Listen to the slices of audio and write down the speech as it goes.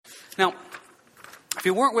Now, if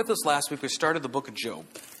you weren't with us last week, we started the book of Job.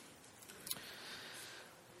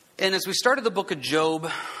 And as we started the book of Job,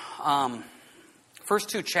 first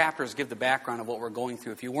two chapters give the background of what we're going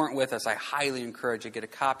through. If you weren't with us, I highly encourage you to get a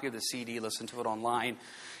copy of the CD, listen to it online,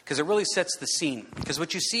 because it really sets the scene. Because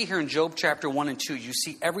what you see here in Job chapter 1 and 2, you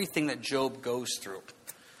see everything that Job goes through.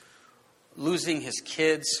 Losing his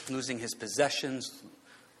kids, losing his possessions,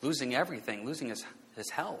 losing everything, losing his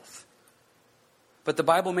health. But the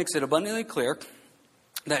Bible makes it abundantly clear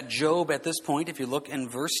that Job, at this point, if you look in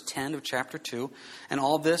verse 10 of chapter 2, and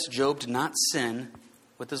all this, Job did not sin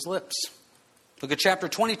with his lips. Look at chapter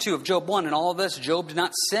 22 of Job 1, and all of this, Job did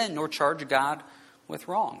not sin nor charge God with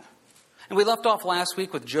wrong. And we left off last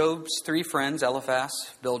week with Job's three friends, Eliphaz,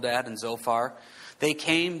 Bildad, and Zophar. They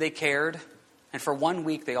came, they cared, and for 1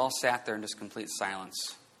 week they all sat there in just complete silence.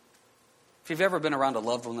 If you've ever been around a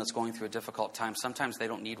loved one that's going through a difficult time, sometimes they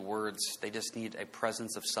don't need words. They just need a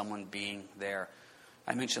presence of someone being there.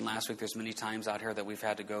 I mentioned last week there's many times out here that we've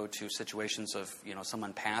had to go to situations of,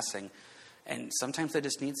 someone passing. And sometimes they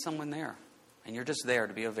just need someone there. And you're just there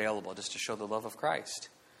to be available, just to show the love of Christ.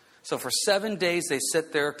 So for 7 days they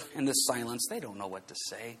sit there in this silence. They don't know what to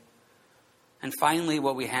say. And finally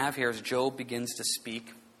what we have here is Job begins to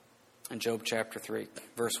speak in Job chapter 3,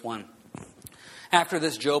 verse 1. After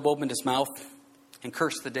this, Job opened his mouth and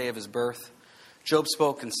cursed the day of his birth. Job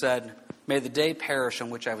spoke and said, "May the day perish on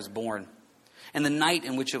which I was born, and the night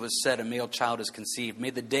in which it was said, a male child is conceived. May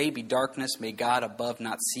the day be darkness. May God above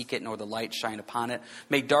not seek it, nor the light shine upon it.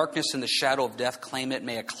 May darkness and the shadow of death claim it.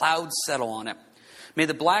 May a cloud settle on it. May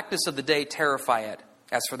the blackness of the day terrify it.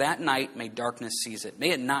 As for that night, may darkness seize it. May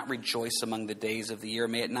it not rejoice among the days of the year.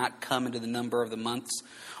 May it not come into the number of the months.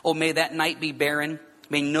 Oh, may that night be barren.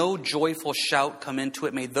 May no joyful shout come into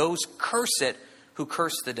it. May those curse it who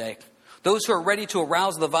curse the day. Those who are ready to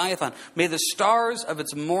arouse Leviathan. May the stars of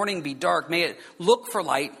its morning be dark. May it look for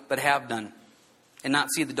light, but have none. And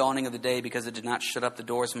not see the dawning of the day, because it did not shut up the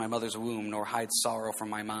doors of my mother's womb, nor hide sorrow from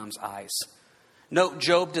my mom's eyes." Note,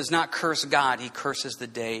 Job does not curse God. He curses the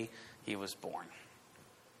day he was born.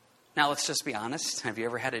 Now, let's just be honest. Have you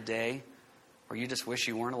ever had a day where you just wish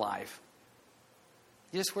you weren't alive?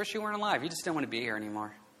 You just wish you weren't alive. You just didn't want to be here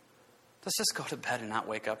anymore. Let's just go to bed and not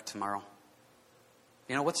wake up tomorrow.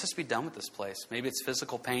 Let's just be done with this place. Maybe it's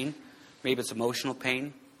physical pain. Maybe it's emotional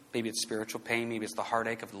pain. Maybe it's spiritual pain. Maybe it's the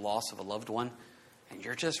heartache of the loss of a loved one. And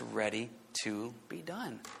you're just ready to be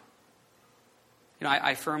done.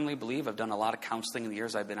 I firmly believe, I've done a lot of counseling in the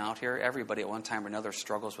years I've been out here. Everybody at one time or another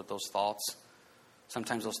struggles with those thoughts.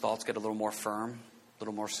 Sometimes those thoughts get a little more firm, a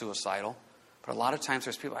little more suicidal. But a lot of times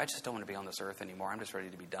there's people, I just don't want to be on this earth anymore. I'm just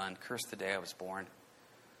ready to be done. Curse the day I was born.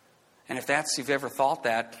 And if you've ever thought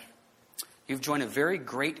that, you've joined a very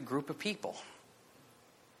great group of people.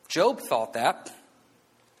 Job thought that.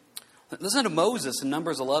 Listen to Moses in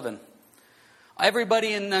Numbers 11.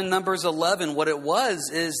 Everybody in Numbers 11, what it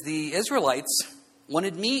was is the Israelites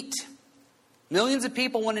wanted meat. Millions of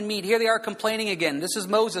people wanted meat. Here they are complaining again. This is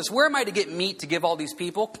Moses. Where am I to get meat to give all these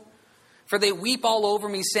people? For they weep all over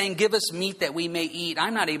me, saying, "Give us meat that we may eat."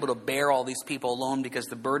 I'm not able to bear all these people alone, because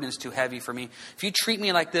the burden is too heavy for me. If you treat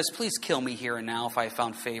me like this, please kill me here and now if I have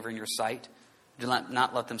found favor in your sight. Do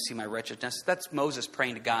not let them see my wretchedness. That's Moses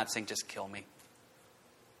praying to God, saying, just kill me.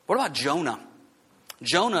 What about Jonah?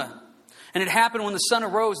 And it happened when the sun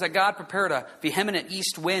arose that God prepared a vehement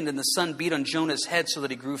east wind, and the sun beat on Jonah's head so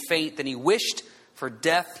that he grew faint. Then he wished for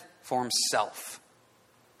death for himself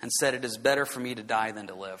and said, "It is better for me to die than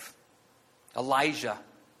to live." Elijah,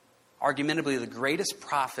 argumentably the greatest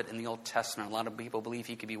prophet in the Old Testament. A lot of people believe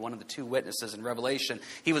he could be one of the two witnesses in Revelation.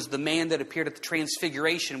 He was the man that appeared at the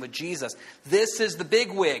Transfiguration with Jesus. This is the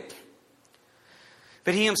bigwig.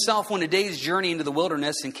 But he himself went a day's journey into the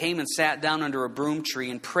wilderness and came and sat down under a broom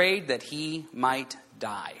tree and prayed that he might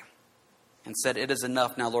die. And said, "It is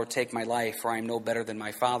enough now, Lord, take my life, for I am no better than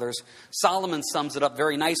my fathers." Solomon sums it up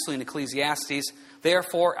very nicely in Ecclesiastes.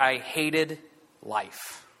 "Therefore I hated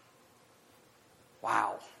life."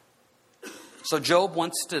 Wow. So Job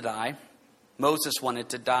wants to die. Moses wanted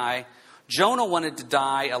to die. Jonah wanted to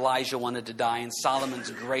die. Elijah wanted to die. And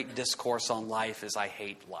Solomon's great discourse on life is, "I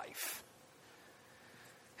hate life."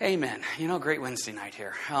 Amen. Great Wednesday night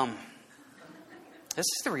here. This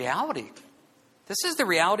is the reality. This is the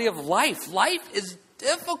reality of life. Life is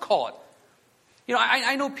difficult.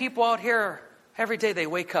 I know people out here, every day they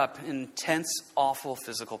wake up in intense, awful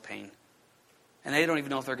physical pain. And they don't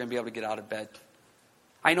even know if they're going to be able to get out of bed.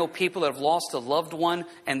 I know people that have lost a loved one,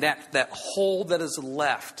 and that hole that is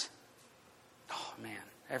left. Oh man,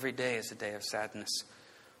 every day is a day of sadness.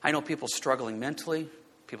 I know people struggling mentally,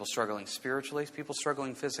 people struggling spiritually, people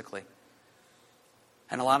struggling physically.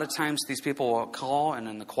 And a lot of times these people will call, and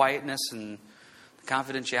in the quietness and the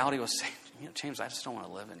confidentiality will say, James, I just don't want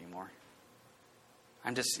to live anymore.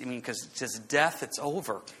 Because just death, it's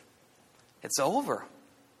over. It's over.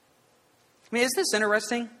 Isn't this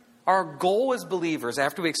interesting? Our goal as believers,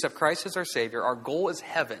 after we accept Christ as our Savior, our goal is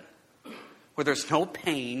heaven, where there's no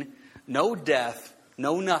pain, no death,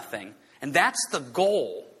 no nothing. And that's the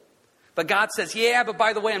goal. But God says, yeah, but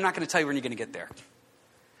by the way, I'm not going to tell you when you're going to get there.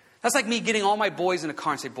 That's like me getting all my boys in a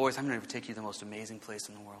car and say, boys, I'm going to take you to the most amazing place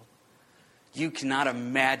in the world. You cannot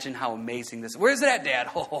imagine how amazing this is. Where's it at, Dad?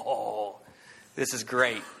 Oh, this is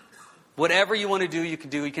great. Whatever you want to do, you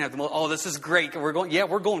can do. You can have the most. Oh, this is great. We're going. Yeah,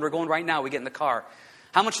 we're going. We're going right now. We get in the car.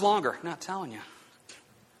 How much longer? Not telling you.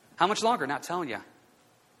 How much longer? Not telling you.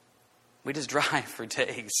 We just drive for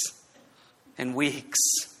days and weeks,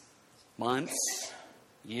 months,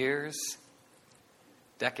 years,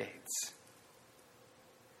 decades.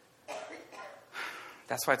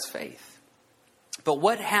 That's why it's faith. But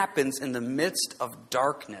what happens in the midst of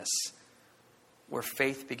darkness where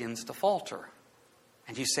faith begins to falter?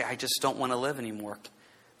 And you say, I just don't want to live anymore.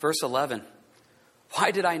 Verse 11.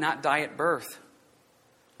 Why did I not die at birth?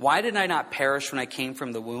 Why did I not perish when I came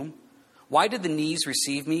from the womb? Why did the knees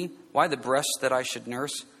receive me? Why the breasts that I should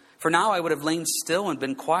nurse? For now I would have lain still and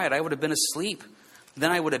been quiet. I would have been asleep.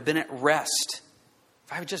 Then I would have been at rest.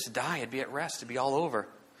 If I would just die, I'd be at rest. It'd be all over.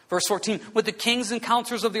 Verse 14, with the kings and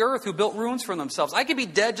counselors of the earth who built ruins for themselves. I could be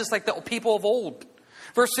dead just like the people of old.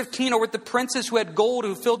 Verse 15, or with the princes who had gold,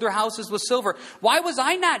 who filled their houses with silver. Why was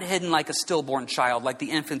I not hidden like a stillborn child, like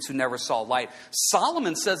the infants who never saw light?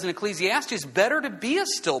 Solomon says in Ecclesiastes, better to be a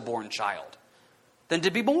stillborn child than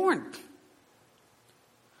to be born.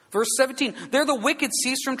 Verse 17, there the wicked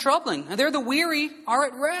cease from troubling, and there the weary are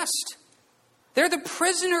at rest. There the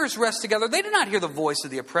prisoners rest together. They do not hear the voice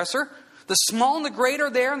of the oppressor. The small and the great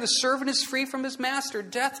are there, and the servant is free from his master.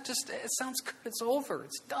 Death just, it sounds good. It's over.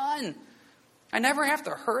 It's done. I never have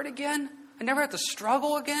to hurt again. I never have to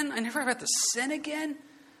struggle again. I never have to sin again.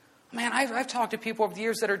 Man, I've talked to people over the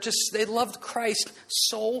years that are just, they loved Christ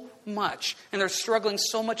so much. And they're struggling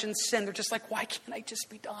so much in sin. They're just like, why can't I just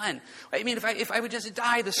be done? I mean, if I would just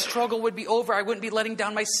die, the struggle would be over. I wouldn't be letting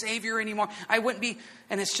down my Savior anymore. I wouldn't be,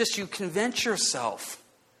 and it's just you convince yourself.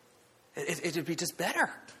 It would be just better.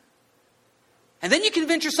 And then you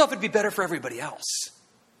convince yourself it'd be better for everybody else.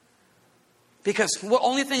 Because the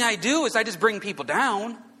only thing I do is I just bring people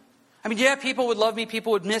down. I mean, yeah, people would love me,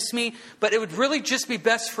 people would miss me, but it would really just be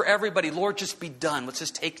best for everybody. Lord, just be done. Let's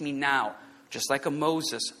just take me now. Just like a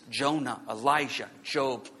Moses, Jonah, Elijah,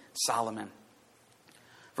 Job, Solomon.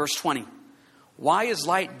 Verse 20. Why is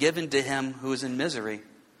light given to him who is in misery,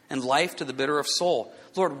 and life to the bitter of soul?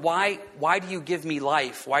 Lord, why do you give me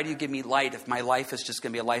life? Why do you give me light if my life is just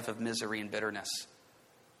going to be a life of misery and bitterness?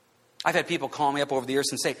 I've had people call me up over the years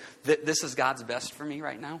and say, this is God's best for me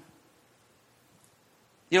right now.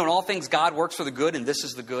 You know, in all things, God works for the good, and this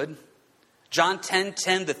is the good. John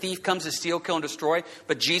 10:10, the thief comes to steal, kill, and destroy,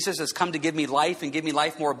 but Jesus has come to give me life and give me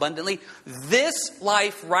life more abundantly. This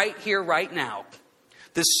life right here, right now,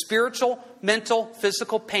 this spiritual, mental,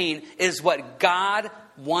 physical pain is what God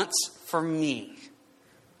wants for me.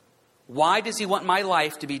 Why does he want my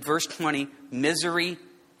life to be, verse 20, misery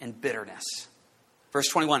and bitterness? Verse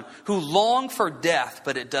 21, who long for death,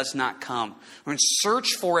 but it does not come, and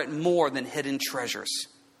search for it more than hidden treasures,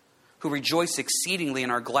 who rejoice exceedingly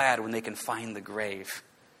and are glad when they can find the grave.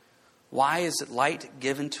 Why is it light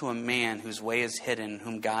given to a man whose way is hidden,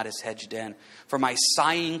 whom God has hedged in? For my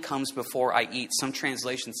sighing comes before I eat. Some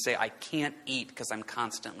translations say I can't eat because I'm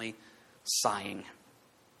constantly sighing.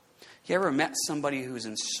 You ever met somebody who's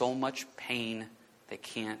in so much pain they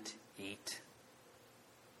can't eat?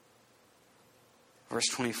 Verse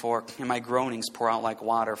 24, and my groanings pour out like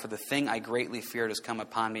water, for the thing I greatly feared has come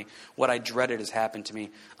upon me. What I dreaded has happened to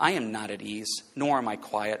me. I am not at ease, nor am I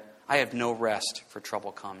quiet. I have no rest, for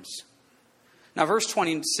trouble comes. Now, verse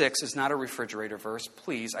 26 is not a refrigerator verse.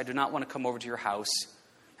 Please, I do not want to come over to your house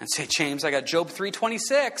and say, James, I got Job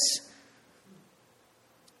 3:26.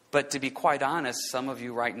 But to be quite honest, some of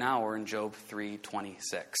you right now are in Job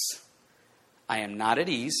 3:26. I am not at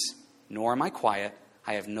ease, nor am I quiet.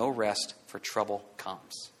 I have no rest, for trouble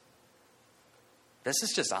comes. This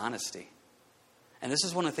is just honesty. And this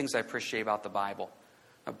is one of the things I appreciate about the Bible.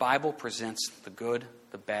 The Bible presents the good,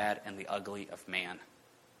 the bad, and the ugly of man.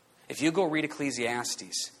 If you go read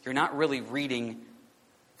Ecclesiastes, you're not really reading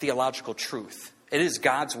theological truth. It is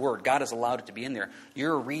God's word. God has allowed it to be in there.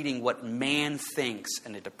 You're reading what man thinks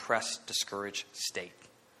in a depressed, discouraged state.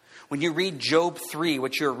 When you read Job 3,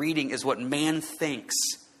 what you're reading is what man thinks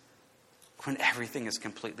when everything is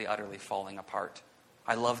completely, utterly falling apart.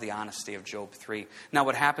 I love the honesty of Job 3. Now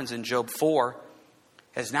what happens in Job 4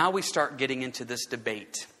 is now we start getting into this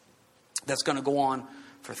debate that's going to go on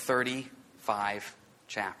for 35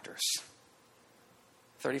 chapters.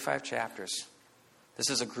 35 chapters. This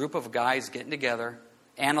is a group of guys getting together,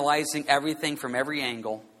 analyzing everything from every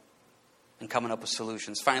angle, and coming up with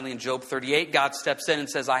solutions. Finally, in Job 38, God steps in and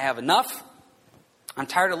says, I have enough. I'm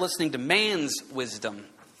tired of listening to man's wisdom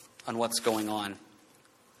on what's going on.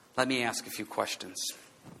 Let me ask a few questions.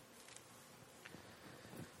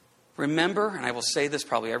 Remember, and I will say this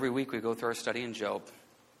probably every week we go through our study in Job,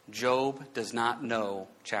 Job does not know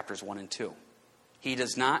chapters 1 and 2. He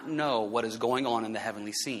does not know what is going on in the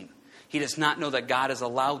heavenly scene. He does not know that God has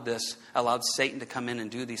allowed Satan to come in and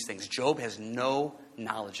do these things. Job has no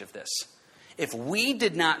knowledge of this. If we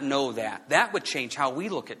did not know that, that would change how we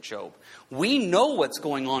look at Job. We know what's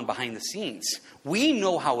going on behind the scenes. We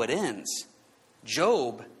know how it ends.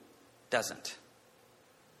 Job doesn't.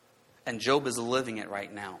 And Job is living it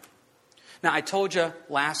right now. Now, I told you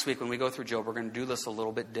last week when we go through Job, we're going to do this a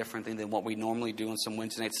little bit differently than what we normally do in some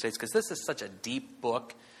Wednesday night studies, because this is such a deep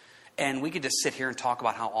book. And we could just sit here and talk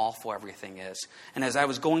about how awful everything is. And as I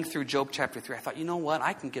was going through Job chapter 3, I thought, you know what?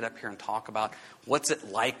 I can get up here and talk about what's it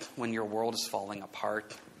like when your world is falling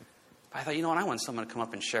apart. But I thought, you know what? I want someone to come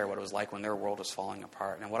up and share what it was like when their world was falling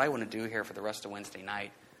apart. And what I want to do here for the rest of Wednesday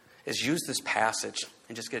night is use this passage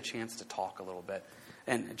and just get a chance to talk a little bit.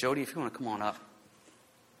 And Jody, if you want to come on up.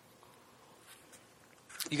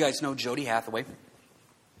 You guys know Jody Hathaway.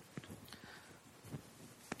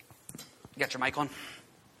 You got your mic on?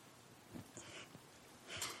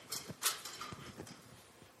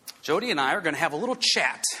 Jody and I are going to have a little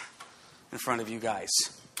chat in front of you guys.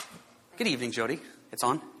 Good evening, Jody. It's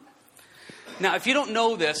on. Now, if you don't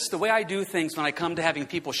know this, the way I do things when I come to having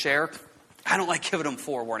people share, I don't like giving them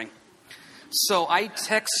forewarning. So I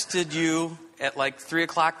texted you at like 3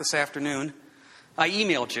 o'clock this afternoon. I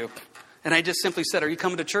emailed you. And I just simply said, are you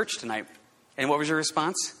coming to church tonight? And what was your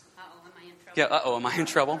response? Uh-oh, am I in trouble? Yeah, am I in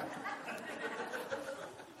trouble?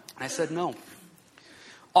 And I said, no.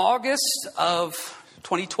 August of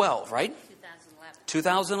 2012, right?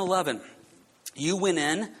 2011. You went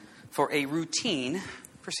in for a routine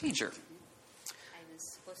procedure. I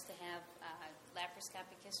was supposed to have a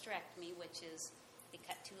laparoscopic hysterectomy, which is they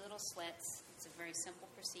cut 2 little slits. It's a very simple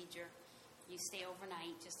procedure. You stay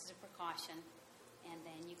overnight just as a precaution, and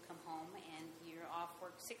then you come home and you're off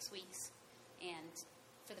work 6 weeks. And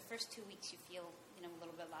for the first 2 weeks, you feel a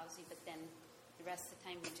little bit lousy, but then the rest of the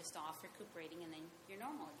time you're just off recuperating, and then you're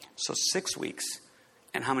normal again. So 6 weeks.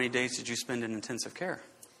 And how many days did you spend in intensive care?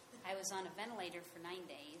 I was on a ventilator for 9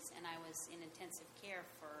 days, and I was in intensive care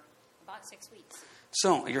for about 6 weeks.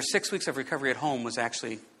 So your 6 weeks of recovery at home was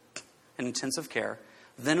actually in intensive care,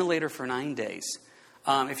 ventilator for 9 days.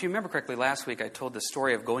 If you remember correctly, last week I told the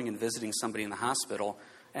story of going and visiting somebody in the hospital,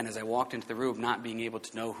 and as I walked into the room, not being able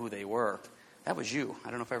to know who they were. That was you. I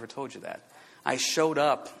don't know if I ever told you that. I showed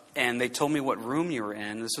up, and they told me what room you were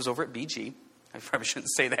in. This was over at BG. I probably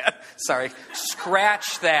shouldn't say that. Sorry.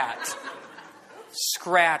 Scratch that.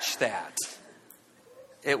 Scratch that.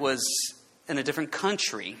 It was in a different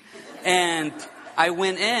country. And I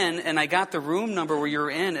went in, and I got the room number where you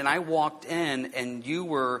were in, and I walked in, and you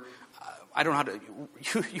were, I don't know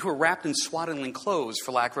how to, you were wrapped in swaddling clothes,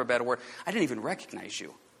 for lack of a better word. I didn't even recognize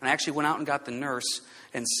you. And I actually went out and got the nurse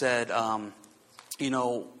and said,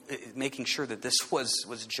 making sure that this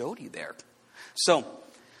was Jody there. So,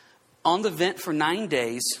 on the vent for 9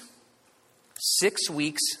 days, 6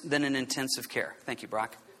 weeks, then in intensive care. Thank you,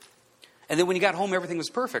 Brock. And then when you got home, everything was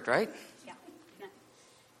perfect, right? Yeah.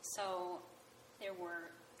 So there were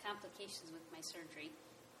complications with my surgery,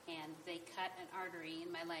 and they cut an artery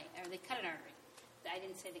in my leg. Or they cut an artery. I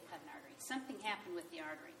didn't say they cut an artery. Something happened with the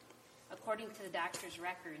artery. According to the doctor's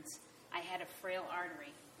records, I had a frail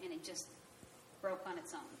artery, and it just broke on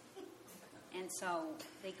its own. And so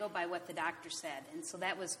they go by what the doctor said. And so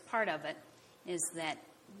that was part of it, is that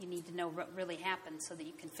you need to know what really happened so that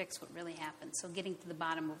you can fix what really happened. So getting to the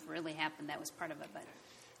bottom of what really happened, that was part of it. But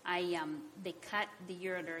they cut the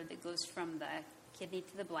ureter that goes from the kidney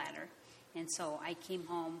to the bladder. And so I came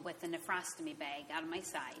home with a nephrostomy bag out of my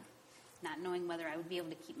side, not knowing whether I would be able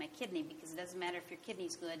to keep my kidney, because it doesn't matter if your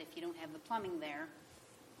kidney's good. If you don't have the plumbing there,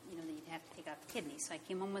 then you'd have to take out the kidney. So I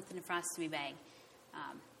came home with a nephrostomy bag.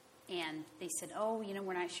 And they said,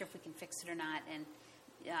 we're not sure if we can fix it or not. And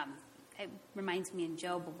it reminds me in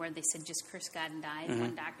Job of where they said, just curse God and die. And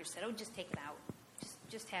one doctor said, just take it out.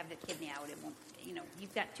 Just have the kidney out. It won't,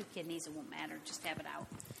 you've got 2 kidneys. It won't matter. Just have it out.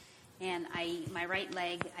 And my right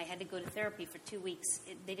leg, I had to go to therapy for 2 weeks.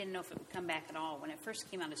 They didn't know if it would come back at all. When it first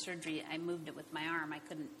came out of surgery, I moved it with my arm. I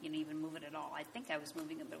couldn't even move it at all. I think I was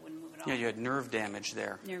moving it, but it wouldn't move at all. Yeah, you had nerve damage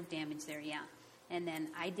there. Nerve damage there, yeah. And then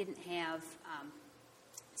I didn't have,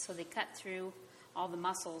 so they cut through all the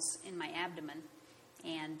muscles in my abdomen,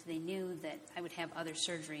 and they knew that I would have other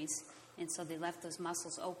surgeries, and so they left those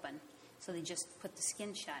muscles open. So they just put the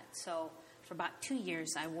skin shut. So for about 2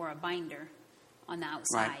 years, I wore a binder on the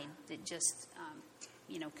outside that just,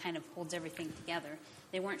 kind of holds everything together.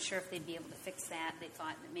 They weren't sure if they'd be able to fix that. They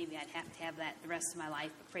thought that maybe I'd have to have that the rest of my life,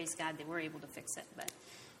 but praise God, they were able to fix it.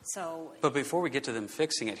 But before we get to them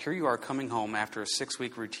fixing it, here you are coming home after a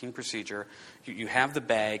 6-week routine procedure. You have the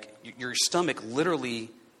bag. Your stomach literally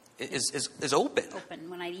is open. Open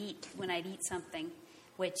when I'd eat something,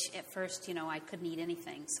 which at first, I couldn't eat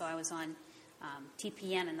anything. So I was on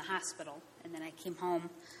TPN in the hospital, and then I came home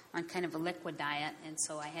on kind of a liquid diet, and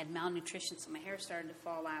so I had malnutrition, so my hair started to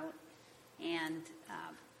fall out. And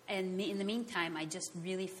in the meantime, I just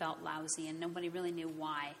really felt lousy, and nobody really knew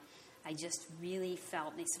why. I just really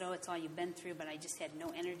felt, and they said, oh, it's all you've been through, but I just had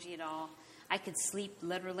no energy at all. I could sleep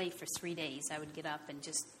literally for 3 days. I would get up and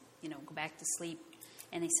just, go back to sleep.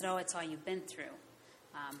 And they said, oh, it's all you've been through.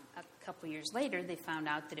 A couple years later, they found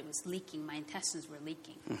out that it was leaking. My intestines were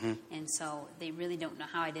leaking. Mm-hmm. And so they really don't know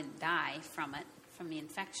how I didn't die from the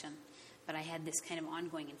infection. But I had this kind of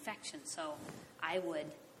ongoing infection. So I would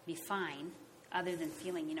be fine other than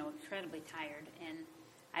feeling, incredibly tired. And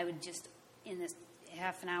I would just, in this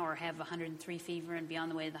half an hour, have 103 fever and be on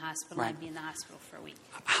the way to the hospital. Right. I'd be in the hospital for a week.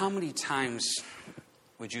 How many times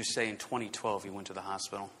would you say in 2012 you went to the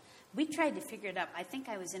hospital? We tried to figure it out. I think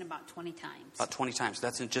I was in about 20 times. About 20 times.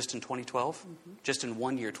 That's just in 2012? Mm-hmm. Just in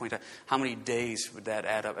 1 year, 20 times. How many days would that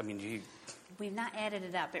add up? I mean, We've not added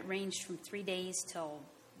it up. It ranged from 3 days till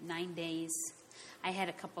 9 days. I had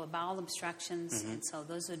a couple of bowel obstructions, mm-hmm. and so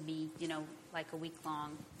those would be, like a week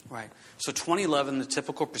long. Right. So 2011, the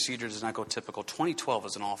typical procedure does not go typical. 2012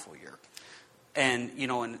 was an awful year. And,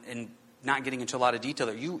 and not getting into a lot of detail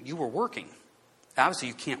there, you were working. Obviously,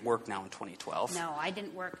 you can't work now in 2012. No, I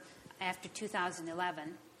didn't work after 2011,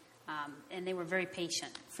 and they were very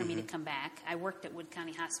patient for mm-hmm. me to come back. I worked at Wood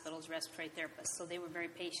County Hospital's respiratory therapist, so they were very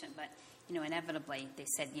patient, but inevitably they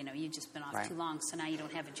said, you've just been off right. too long, so now you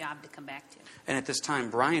don't have a job to come back to. And at this time,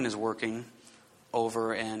 Brian is working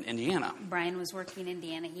over in Indiana. Brian was working in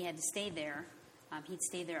Indiana. He had to stay there. He'd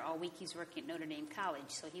stay there all week. He's working at Notre Dame College,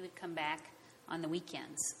 so he would come back on the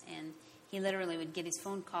weekends, and he literally would get his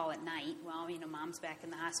phone call at night. Well, Mom's back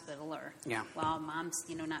in the hospital, or well, Mom's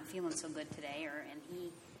not feeling so good today, and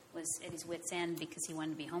he was at his wit's end because he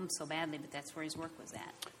wanted to be home so badly, but that's where his work was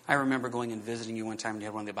at. I remember going and visiting you one time and you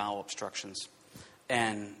had one of the bowel obstructions.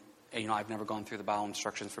 And I've never gone through the bowel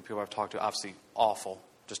obstructions for people I've talked to. Obviously awful,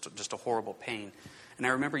 just a horrible pain. And I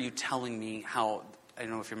remember you telling me how, I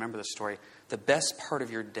don't know if you remember this story, the best part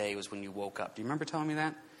of your day was when you woke up. Do you remember telling me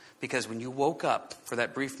that? Because when you woke up, for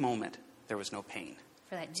that brief moment, there was no pain.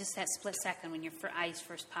 For just that split second when your eyes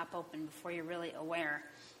first pop open before you're really aware,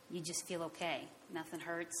 you just feel okay. Nothing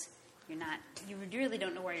hurts. You really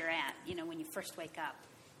don't know where you're at, when you first wake up.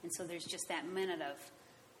 And so there's just that minute of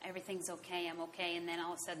everything's okay, I'm okay, and then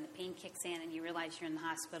all of a sudden the pain kicks in and you realize you're in the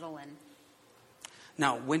hospital. And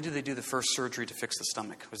now, when did they do the first surgery to fix the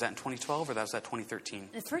stomach? Was that in 2012 or was that 2013?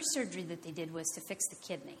 The first surgery that they did was to fix the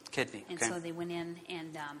kidney. Kidney, and okay. So they went in,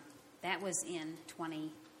 and that was in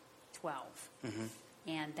 2012. Mm-hmm.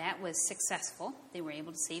 And that was successful. They were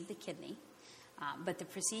able to save the kidney. But the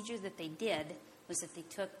procedure that they did was that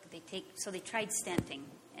they tried stenting,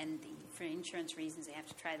 and for insurance reasons they have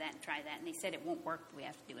to try that, and they said it won't work, but we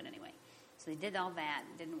have to do it anyway. So they did all that,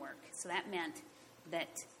 it didn't work. So that meant that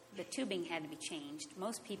the tubing had to be changed.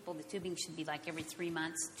 Most people, the tubing should be like every 3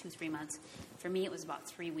 months, 2-3 months. For me, it was about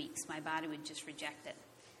 3 weeks. My body would just reject it.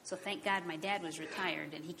 So thank God my dad was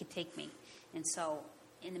retired, and he could take me. And so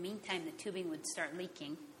in the meantime, the tubing would start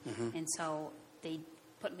leaking, mm-hmm. and so they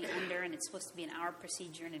put me under, and it's supposed to be an hour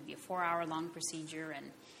procedure, and it'd be a 4-hour-long procedure,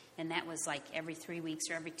 and that was like every 3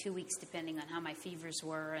 weeks or every 2 weeks, depending on how my fevers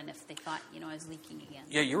were and if they thought, I was leaking again.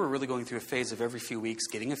 Yeah, you were really going through a phase of every few weeks,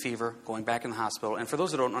 getting a fever, going back in the hospital. And for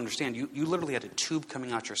those that don't understand, you literally had a tube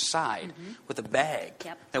coming out your side mm-hmm. with a bag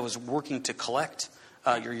yep. that was working to collect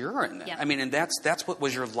your urine. Yep. I mean, and that's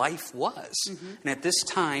what your life was. Mm-hmm. And at this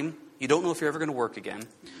time, you don't know if you're ever going to work again.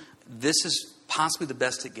 Mm-hmm. This is possibly the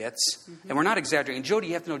best it gets. Mm-hmm. And we're not exaggerating. Jody,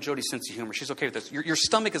 you have to know Jody's sense of humor. She's okay with this. Your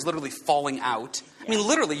stomach is literally falling out. Yeah. I mean,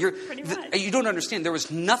 literally, you don't understand. There was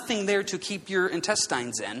nothing there to keep your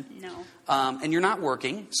intestines in. No. And you're not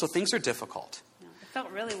working, so things are difficult. No. The felt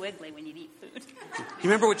really wiggly when you'd eat food. You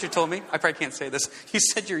remember what you told me? I probably can't say this. You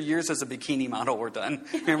said your years as a bikini model were done.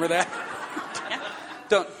 Remember that? Yeah.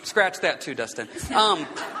 Don't scratch that too, Dustin.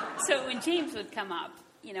 So when James would come up,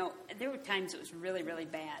 there were times it was really, really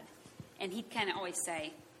bad. And he'd kind of always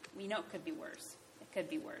say, well, it could be worse. It could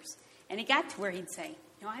be worse. And it got to where he'd say,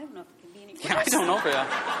 no, I don't know if it can be any worse. Yeah, I don't know.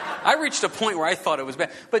 I reached a point where I thought it was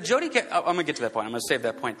bad. But Jody, I'm going to get to that point. I'm going to save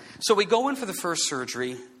that point. So we go in for the first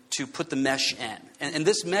surgery to put the mesh in. And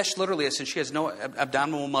this mesh literally, since she has no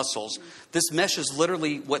abdominal muscles, this mesh is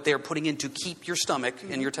literally what they're putting in to keep your stomach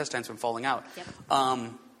and your intestines from falling out.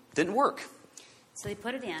 Yep. Didn't work. So they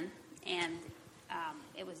put it in, and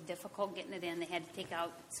it was difficult getting it in. They had to take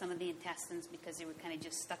out some of the intestines because they were kind of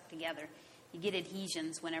just stuck together. You get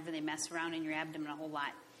adhesions whenever they mess around in your abdomen a whole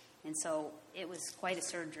lot. And so it was quite a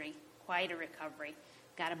surgery, quite a recovery.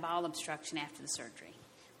 Got a bowel obstruction after the surgery,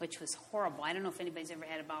 which was horrible. I don't know if anybody's ever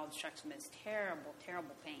had a bowel obstruction, but it's terrible,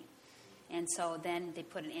 terrible pain. And so then they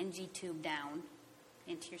put an NG tube down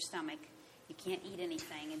into your stomach. You can't eat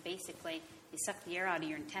anything. And basically, they suck the air out of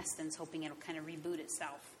your intestines, hoping it'll kind of reboot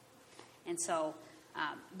itself. And so,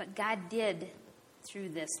 but God did, through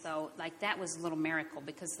this, though, like that was a little miracle,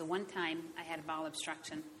 because the one time I had a bowel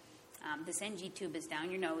obstruction, this NG tube is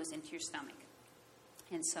down your nose into your stomach.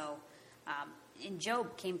 And so, and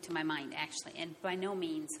Job came to my mind, actually. And by no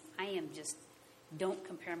means, don't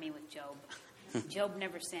compare me with Job. Job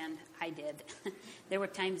never sinned. I did. There were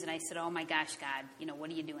times that I said, oh my gosh, God,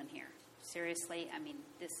 what are you doing here? Seriously? I mean,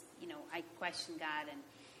 this, I questioned God,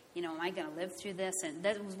 and, am I going to live through this? And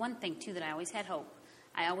that was one thing, too, that I always had hope.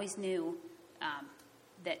 I always knew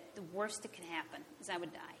that the worst that could happen is I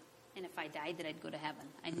would die. And if I died, that I'd go to heaven.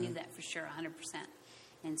 I knew that for sure, 100%.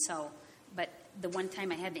 And so, but the one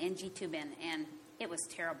time I had the NG tube in, and it was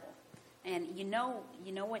terrible. And you know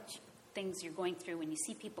what things you're going through when you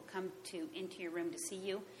see people come into your room to see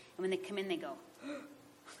you, and when they come in, they go,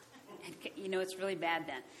 and, it's really bad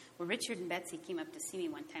then. Well, Richard and Betsy came up to see me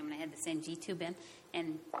one time when I had this NG tube in,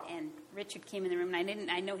 and Richard came in the room,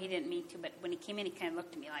 and I know he didn't mean to, but when he came in, he kind of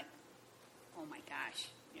looked at me like, oh my gosh,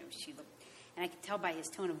 she looked, and I could tell by his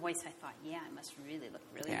tone of voice, I thought, yeah, I must really look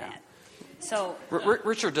really bad. So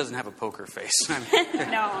Richard doesn't have a poker face.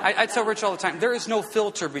 No. I tell Rich all the time, there is no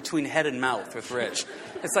filter between head and mouth with Rich.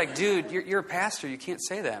 It's like, dude, you're a pastor, you can't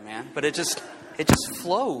say that, man. But it just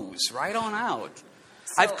flows right on out.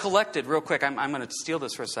 So, I've collected, real quick, I'm going to steal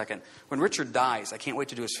this for a second. When Richard dies, I can't wait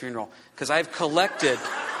to do his funeral, because I've collected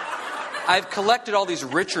all these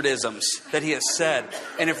Richardisms that he has said.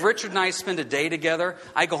 And if Richard and I spend a day together,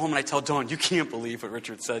 I go home and I tell Dawn, you can't believe what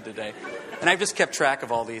Richard said today. And I've just kept track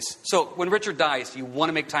of all these. So when Richard dies, you want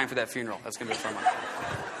to make time for that funeral. That's going to be a fun one.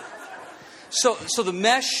 So the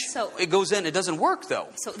mesh, it goes in. It doesn't work, though.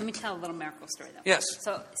 So let me tell a little miracle story, though. Yes.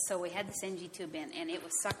 So we had this NG tube in, and it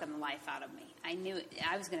was sucking the life out of me. I knew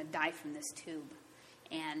I was going to die from this tube.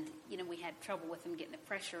 And, we had trouble with him getting the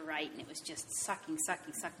pressure right, and it was just sucking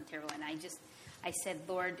terribly. And I said,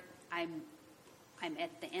 Lord, I'm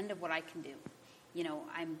at the end of what I can do.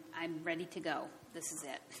 I'm ready to go. This is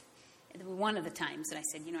it. One of the times that I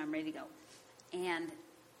said, I'm ready to go. And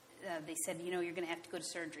they said, you're going to have to go to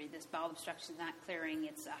surgery. This bowel obstruction is not clearing.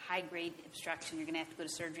 It's a high-grade obstruction. You're going to have to go to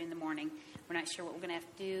surgery in the morning. We're not sure what we're going to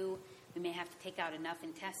have to do. We may have to take out enough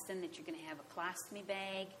intestine that you're going to have a colostomy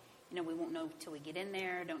bag. We won't know till we get in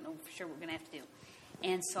there. Don't know for sure what we're going to have to do.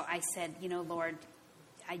 And so I said, Lord,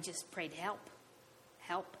 I just prayed help.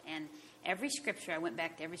 And every scripture, I went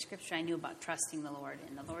back to every scripture I knew about trusting the Lord.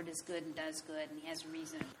 And the Lord is good and does good, and he has a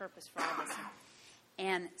reason and purpose for all this.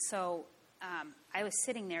 And so I was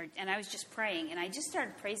sitting there, and I was just praying, and I just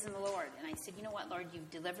started praising the Lord. And I said, you know what, Lord, you've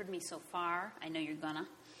delivered me so far. I know you're gonna.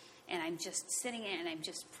 And I'm just sitting there, and I'm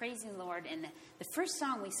just praising the Lord. And the first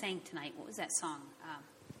song we sang tonight, what was that song?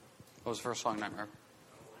 What was the first song, Nightmare?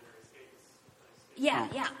 Yeah,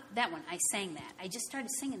 that one. I sang that. I just started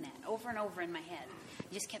singing that over and over in my head.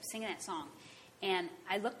 I just kept singing that song. And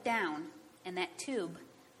I looked down, and that tube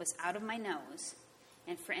was out of my nose.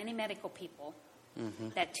 And for any medical people,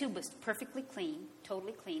 that tube was perfectly clean,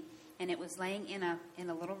 totally clean, and it was laying in a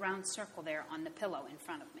little round circle there on the pillow in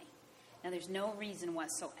front of me. Now, there's no reason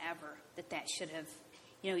whatsoever that should have,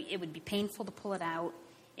 it would be painful to pull it out.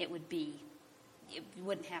 It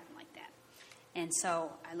wouldn't happen like that. And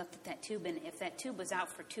so I looked at that tube, and if that tube was out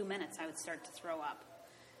for 2 minutes, I would start to throw up.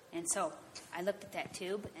 And so I looked at that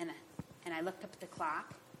tube, and I looked up at the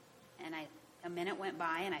clock, and a minute went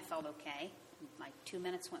by, and I felt okay. Like 2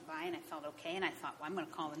 minutes went by, and I felt okay, and I thought, well, I'm going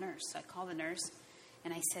to call the nurse. So I called the nurse,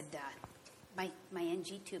 and I said, my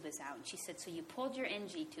NG tube is out. And she said, so you pulled your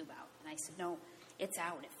NG tube out? And I said, no, it's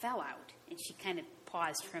out. It fell out. And she kind of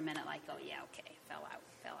paused for a minute like, oh, yeah, okay, it fell out.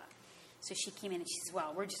 So she came in and she said,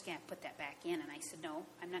 well, we're just going to put that back in. And I said, no,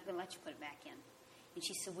 I'm not going to let you put it back in. And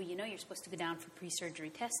she said, well, you're supposed to go down for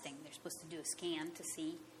pre-surgery testing. They're supposed to do a scan to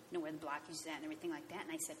see, where the blockage is at and everything like that.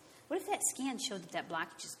 And I said, what if that scan showed that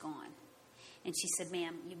blockage is gone? And she said,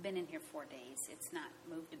 ma'am, you've been in here 4 days. It's not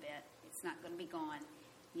moved a bit. It's not going to be gone.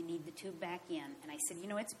 You need the tube back in. And I said,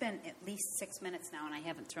 it's been at least 6 minutes now, and I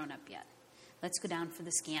haven't thrown up yet. Let's go down for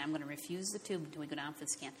the scan. I'm going to refuse the tube until we go down for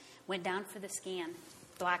the scan. Went down for the scan.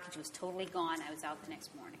 Blockage was totally gone. I was out the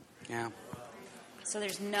next morning. Yeah. So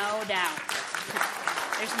there's no doubt.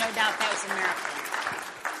 There's no doubt that was a miracle.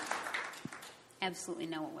 Absolutely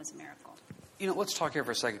no, it was a miracle. Let's talk here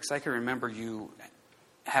for a second, because I can remember you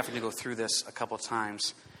having to go through this a couple of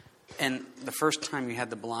times. And the first time you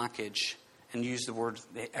had the blockage and used the word,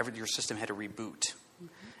 your system had to reboot. Mm-hmm.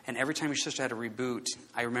 And every time your system had to reboot,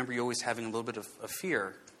 I remember you always having a little bit of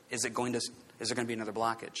fear. Is there going to be another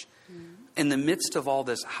blockage? Mm-hmm. In the midst of all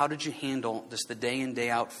this, how did you handle this, the day in, day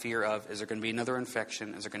out fear of, is there going to be another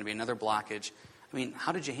infection? Is there going to be another blockage?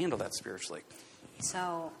 How did you handle that spiritually?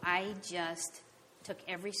 So I just took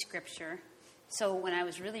every scripture. So when I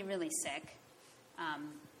was really, really sick,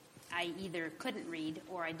 I either couldn't read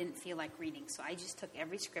or I didn't feel like reading. So I just took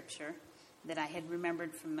every scripture that I had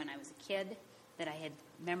remembered from when I was a kid, that I had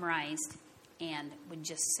memorized, and would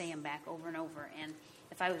just say them back over and over. And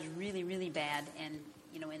if I was really, really bad and,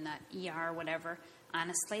 in the ER or whatever,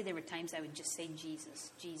 honestly, there were times I would just say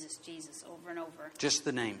Jesus, Jesus, Jesus over and over. Just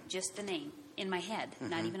the name? Just the name in my head,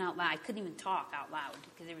 not even out loud. I couldn't even talk out loud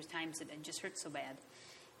because there was times that it just hurt so bad.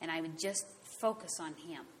 And I would just focus on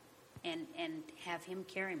him and have him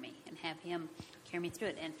carry me and have him carry me through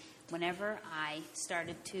it. And whenever I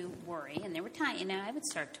started to worry, and there were times, I would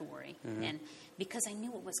start to worry, and because I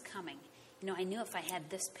knew it was coming. I knew if I had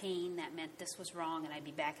this pain, that meant this was wrong, and I'd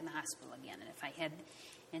be back in the hospital again.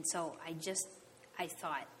 And so I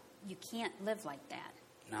thought, you can't live like that.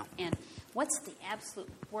 No. And what's the absolute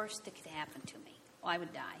worst that could happen to me? Well, I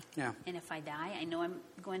would die. Yeah. And if I die, I know I'm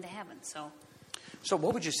going to heaven. So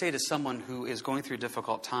what would you say to someone who is going through a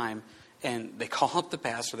difficult time, and they call up the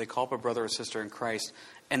pastor, they call up a brother or sister in Christ,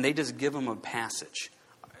 and they just give them a passage?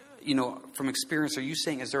 From experience, are you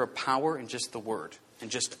saying, is there a power in just the word and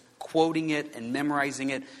just quoting it and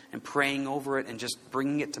memorizing it and praying over it and just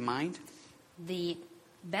bringing it to mind? The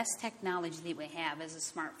best technology that we have is a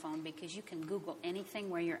smartphone, because you can Google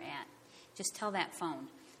anything where you're at. Just tell that phone,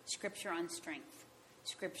 scripture on strength,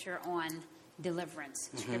 scripture on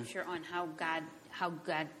deliverance, scripture on how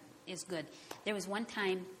God is good. There was one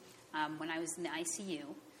time when I was in the ICU,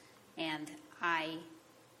 and I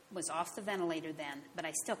was off the ventilator then, but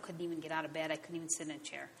I still couldn't even get out of bed. I couldn't even sit in a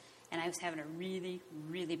chair. And I was having a really,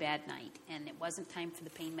 really bad night. And it wasn't time for the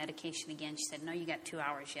pain medication again. She said, no, you got 2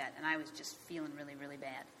 hours yet. And I was just feeling really, really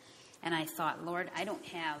bad. And I thought, Lord, I don't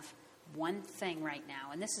have one thing right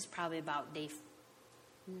now. And this is probably about day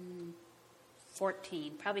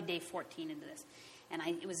 14, probably day 14 into this. And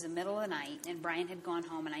it was the middle of the night, and Brian had gone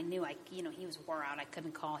home, and I knew he was wore out. I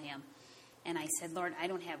couldn't call him. And I said, Lord, I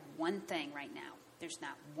don't have one thing right now. There's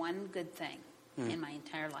not one good thing in my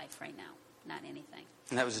entire life right now. Not anything.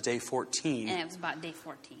 And that was day 14. And it was about day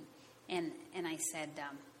 14. And I said,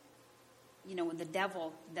 when the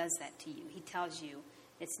devil does that to you, he tells you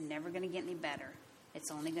it's never going to get any better. It's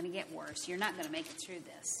only going to get worse. You're not going to make it through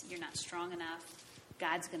this. You're not strong enough.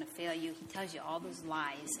 God's going to fail you. He tells you all those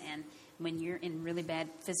lies. And when you're in really bad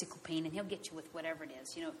physical pain, and he'll get you with whatever it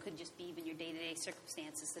is. It could just be even your day-to-day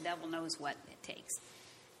circumstances. The devil knows what it takes.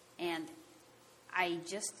 And I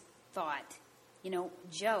just thought,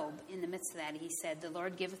 Job, in the midst of that, he said, the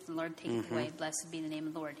Lord giveth, the Lord taketh away. Blessed be the name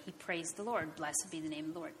of the Lord. He praised the Lord. Blessed be the name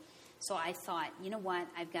of the Lord. So I thought, you know what?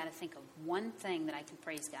 I've got to think of one thing that I can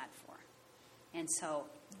praise God for. And so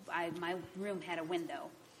my room had a window,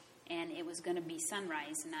 and it was going to be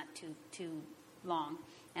sunrise, not too long.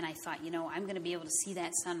 And I thought, I'm going to be able to see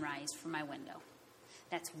that sunrise from my window.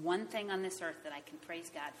 That's one thing on this earth that I can praise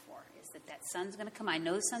God for, is that sun's going to come. I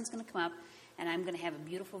know the sun's going to come up, and I'm going to have a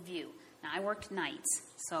beautiful view. Now, I worked nights,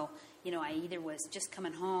 so, I either was just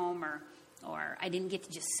coming home or I didn't get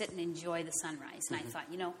to just sit and enjoy the sunrise. And I thought,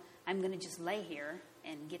 I'm going to just lay here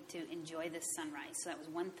and get to enjoy this sunrise. So that was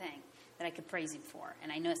one thing that I could praise him for.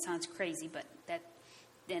 And I know it sounds crazy, but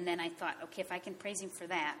and then I thought, okay, if I can praise him for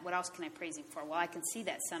that, what else can I praise him for? Well, I can see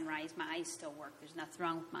that sunrise. My eyes still work. There's nothing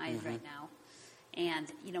wrong with my eyes right now. And,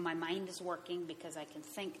 my mind is working because I can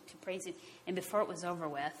think to praise him. And before it was over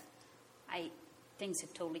with, things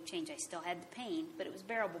had totally changed. I still had the pain, but it was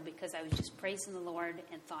bearable because I was just praising the Lord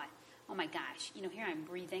and thought, oh my gosh, here I'm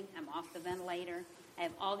breathing. I'm off the ventilator. I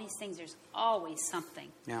have all these things. There's always something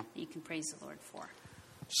that you can praise the Lord for.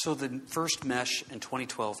 So the first mesh in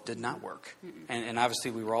 2012 did not work. And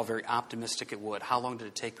obviously we were all very optimistic it would. How long did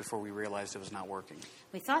it take before we realized it was not working?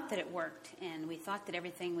 We thought that it worked, and we thought that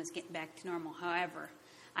everything was getting back to normal. However,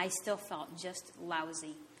 I still felt just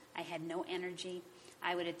lousy. I had no energy.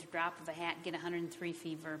 I would, at the drop of a hat, get 103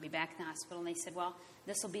 fever, be back in the hospital, and they said, well,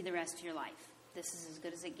 this will be the rest of your life. This is as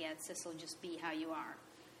good as it gets. This will just be how you are.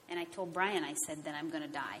 And I told Brian, I said, then I'm going to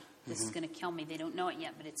die. This is going to kill me. They don't know it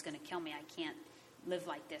yet, but it's going to kill me. I can't live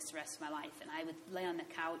like this the rest of my life. And I would lay on the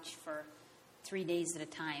couch for 3 days at a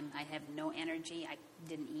time. I'd have no energy. I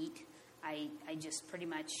didn't eat. I just pretty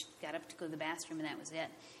much got up to go to the bathroom, and that was it.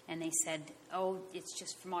 And they said, oh, it's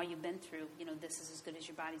just from all you've been through. This is as good as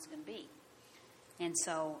your body's going to be. And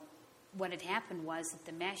so what had happened was that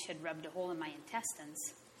the mesh had rubbed a hole in my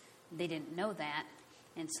intestines. They didn't know that.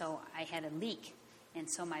 And so I had a leak. And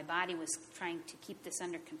so my body was trying to keep this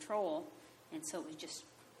under control. And so it was just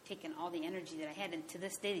taking all the energy that I had. And to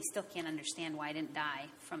this day, they still can't understand why I didn't die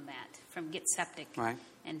from that, from get septic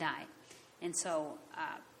and die. And so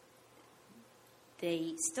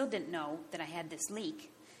they still didn't know that I had this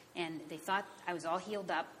leak. And they thought I was all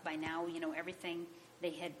healed up. By now, everything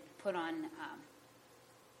they had put on,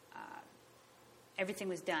 everything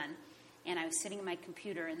was done. And I was sitting at my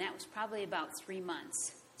computer, and that was probably about 3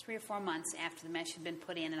 or 4 months after the mesh had been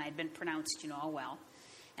put in and I'd been pronounced, all well.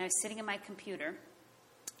 And I was sitting at my computer,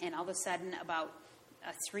 and all of a sudden about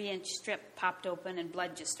a 3-inch strip popped open and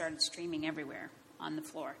blood just started streaming everywhere on the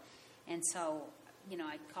floor. And so,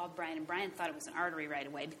 I called Brian, and Brian thought it was an artery right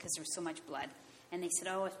away because there was so much blood. And they said,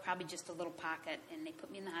 oh, it's probably just a little pocket. And they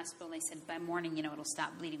put me in the hospital, and they said, by morning, it'll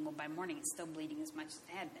stop bleeding. Well, by morning, it's still bleeding as much as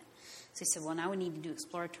it had been. So they said, well, now we need to do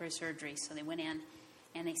exploratory surgery. So they went in,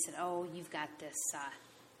 and they said, oh, you've got this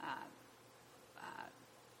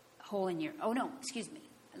hole in your... Oh, no, excuse me.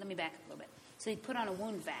 Let me back up a little bit. So they put on a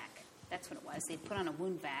wound vac. That's what it was. They put on a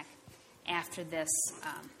wound vac after this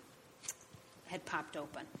had popped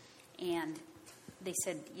open. And they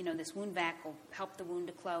said, this wound vac will help the wound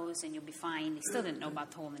to close and you'll be fine. They still didn't know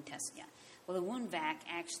about the hole in the intestine yet. Well, the wound vac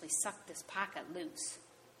actually sucked this pocket loose.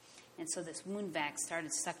 And so this wound vac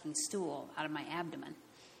started sucking stool out of my abdomen.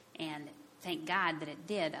 And thank God that it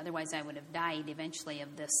did. Otherwise, I would have died eventually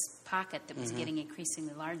of this pocket that was getting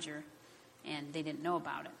increasingly larger, and they didn't know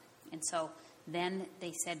about it. And so then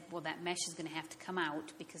they said, well, that mesh is going to have to come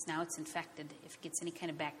out because now it's infected. If it gets any kind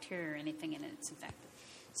of bacteria or anything in it, it's infected.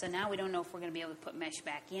 So now we don't know if we're going to be able to put mesh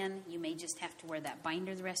back in. You may just have to wear that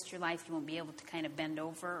binder the rest of your life. You won't be able to kind of bend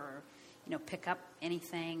over or, pick up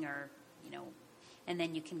anything or, and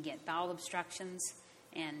then you can get bowel obstructions,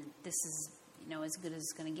 and this is, as good as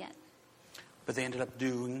it's going to get. But they ended up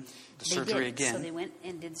doing the surgery again. So they went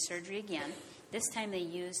and did the surgery again. This time they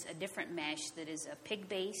used a different mesh that is a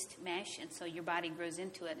pig-based mesh, and so your body grows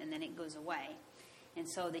into it, and then it goes away. And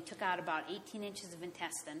so they took out about 18 inches of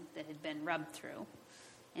intestine that had been rubbed through.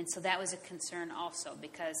 And so that was a concern also,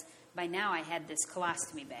 because by now I had this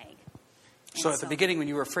colostomy bag. And so at the beginning, when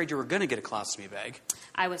you were afraid you were going to get a colostomy bag...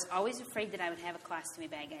 I was always afraid that I would have a colostomy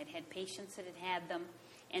bag. I had patients that had them,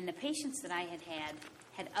 and the patients that I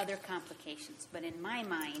had other complications. But in my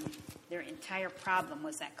mind, their entire problem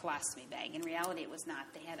was that colostomy bag. In reality, it was not.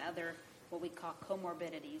 They had other, what we call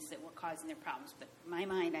comorbidities that were causing their problems. But in my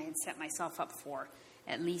mind, I had set myself up for,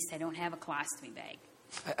 at least I don't have a colostomy bag.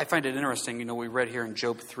 I find it interesting, we read here in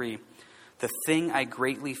Job 3, the thing I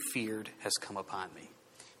greatly feared has come upon me.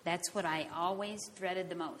 That's what I always dreaded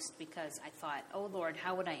the most, because I thought, oh, Lord,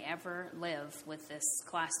 how would I ever live with this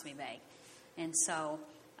colostomy bag? And so...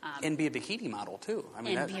 and be a bikini model, too.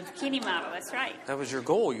 Be a bikini model, that's right. That was your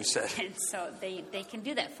goal, you said. And so they can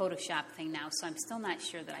do that Photoshop thing now, so I'm still not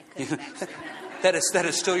sure that I could have actually done it. That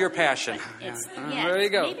is still your passion. There you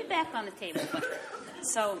go. Maybe back on the table. But,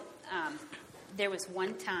 so there was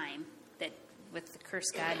one time that with the curse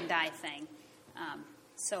God and die thing,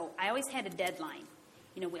 so I always had a deadline.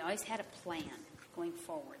 We always had a plan going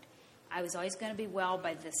forward. I was always going to be well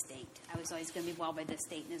by this date.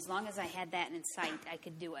 And as long as I had that in sight, I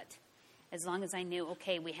could do it. As long as I knew,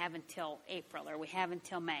 okay, we have until April or we have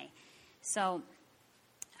until May. So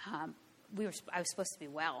I was supposed to be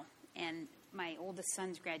well. And my oldest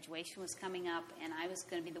son's graduation was coming up, and I was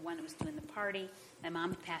going to be the one that was doing the party. My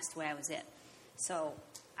mom passed away. I was it. So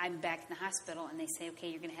I'm back in the hospital, and they say, okay,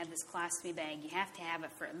 you're going to have this colostomy bag. You have to have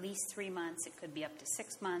it for at least 3 months. It could be up to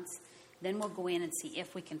 6 months. Then we'll go in and see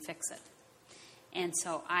if we can fix it. And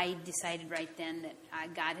so I decided right then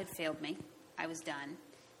that God had failed me. I was done.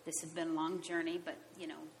 this had been a long journey, but,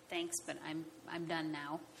 thanks, but I'm done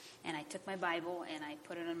now. And I took my Bible and I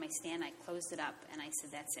put it on my stand. I closed it up and I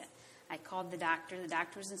said, that's it. I called the doctor. The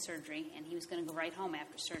doctor was in surgery, and he was going to go right home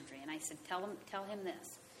after surgery. And I said, tell him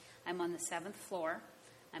this. I'm on the 7th floor.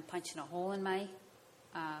 I'm punching a hole in my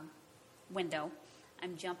window.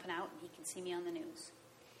 I'm jumping out, and he can see me on the news.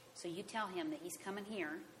 So you tell him that he's coming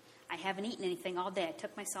here. I haven't eaten anything all day. I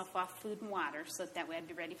took myself off food and water so that way I'd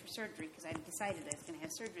be ready for surgery because I decided I was going to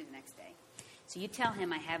have surgery the next day. So you tell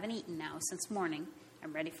him I haven't eaten now since morning.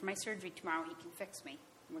 I'm ready for my surgery tomorrow. He can fix me,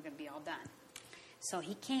 and we're going to be all done. So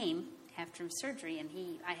he came after surgery, and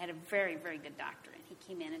I had a very, very good doctor. And he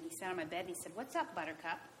came in, and he sat on my bed, and he said, what's up,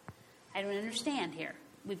 Buttercup? I don't understand here.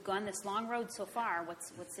 We've gone this long road so far.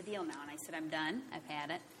 What's the deal now? And I said, I'm done. I've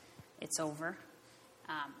had it. It's over.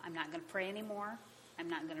 I'm not going to pray anymore. I'm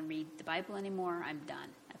not going to read the Bible anymore. I'm done.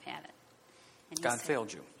 I've had it. And God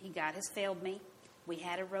failed you. God has failed me. We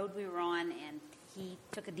had a road we were on, and he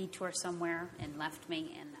took a detour somewhere and left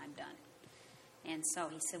me, and I'm done. And so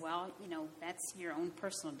he said, well, that's your own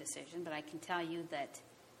personal decision, but I can tell you that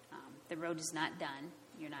the road is not done.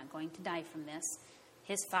 You're not going to die from this.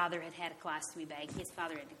 His father had a colostomy bag. His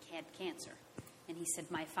father had cancer. And he said,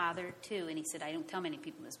 my father, too. And he said, I don't tell many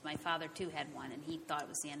people this. My father, too, had one, and he thought it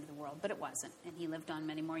was the end of the world, but it wasn't. And he lived on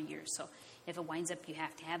many more years. So if it winds up you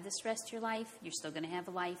have to have this rest of your life, you're still going to have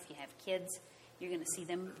a life. You have kids. You're going to see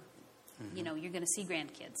them. You're going to see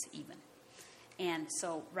grandkids even. And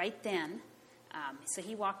so right then, so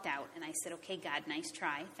he walked out, and I said, okay, God, nice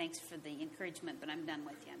try. Thanks for the encouragement, but I'm done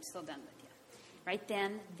with you. I'm still done with you. Right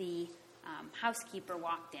then, the housekeeper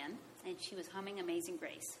walked in, and she was humming Amazing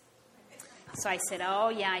Grace. So I said, oh,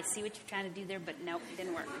 yeah, I see what you're trying to do there, but nope, it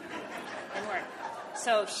didn't work. Didn't work.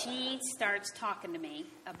 So she starts talking to me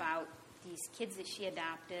about these kids that she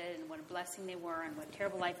adopted and what a blessing they were and what a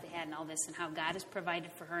terrible life they had and all this and how God has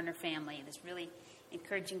provided for her and her family. And this really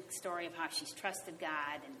encouraging story of how she's trusted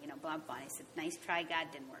God and, blah, blah. And I said, nice try, God,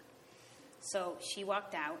 didn't work. So she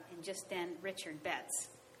walked out, and just then Richard Betts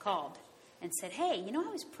called and said, hey,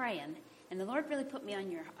 I was praying, and the Lord really put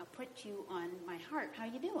you on my heart. How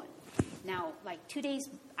you doing? Now, 2 days,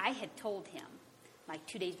 I had told him,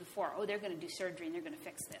 2 days before, they're going to do surgery and they're going to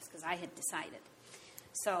fix this, because I had decided.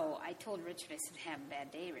 So I told Richard, I said, have a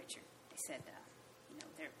bad day, Richard. I said,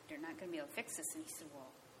 they're not going to be able to fix this. And he said,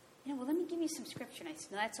 well, let me give you some scripture. And I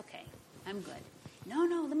said, no, that's okay. I'm good. No,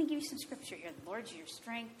 let me give you some scripture here. The Lord's your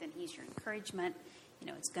strength, and he's your encouragement.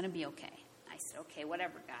 It's going to be okay. I said, okay,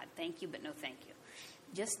 whatever, God. Thank you, but no thank you.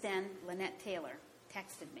 Just then, Lynette Taylor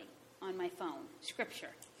texted me on my phone,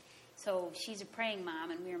 scripture. So she's a praying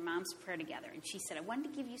mom, and we were mom's prayer together. And she said, I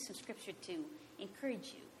wanted to give you some scripture to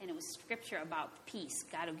encourage you. And it was scripture about peace.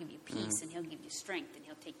 God will give you peace, and he'll give you strength, and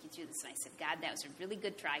he'll take you through this. And I said, God, that was a really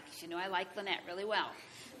good try, because I like Lynette really well.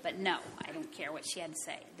 But no, I don't care what she had to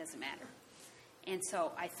say. It doesn't matter. And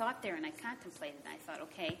so I thought there, and I contemplated, and I thought,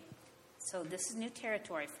 okay, so this is new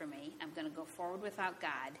territory for me. I'm going to go forward without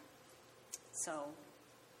God. So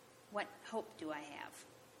what hope do I have?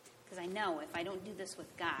 Because I know if I don't do this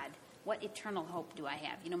with God, what eternal hope do I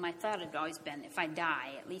have? My thought had always been, if I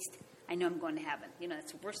die, at least I know I'm going to heaven.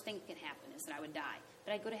 That's the worst thing that can happen is that I would die.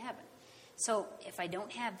 But I go to heaven. So if I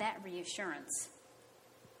don't have that reassurance,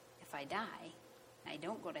 if I die, I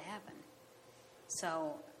don't go to heaven.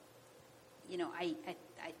 So, I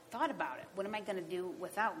thought about it. What am I going to do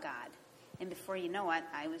without God? And before you know it,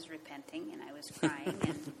 I was repenting, and I was crying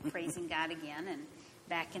and praising God again and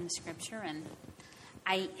back in the scripture. And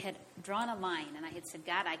I had drawn a line, and I had said,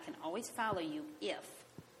 God, I can always follow you if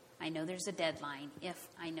I know there's a deadline, if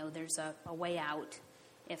I know there's a way out,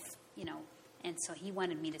 if. And so he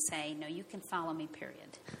wanted me to say, no, you can follow me,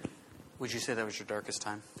 period. Would you say that was your darkest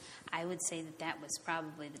time? I would say that was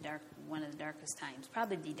probably one of the darkest times,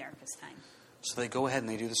 probably the darkest time. So they go ahead and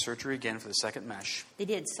they do the surgery again for the second mesh. They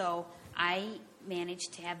did. So I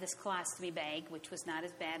managed to have this colostomy bag, which was not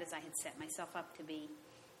as bad as I had set myself up to be.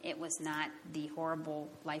 It was not the horrible,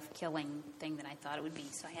 life-killing thing that I thought it would be.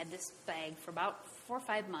 So I had this bag for about 4 or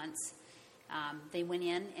 5 months. They went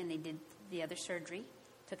in and they did the other surgery,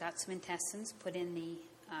 took out some intestines, put in the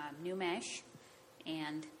new mesh,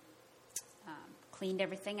 and cleaned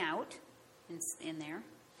everything out in there.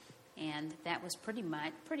 And that was pretty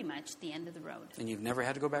much the end of the road. And you've never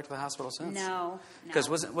had to go back to the hospital since? No. Because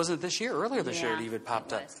wasn't it this year, earlier this year, it even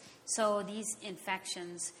popped up? So these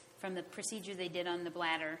infections from the procedure they did on the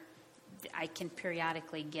bladder, I can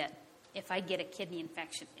periodically get. If I get a kidney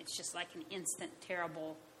infection, it's just like an instant,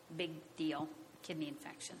 terrible, big deal. kidney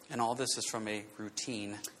infection. And all this is from a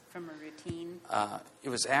routine. From a routine. It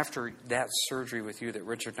was after that surgery with you that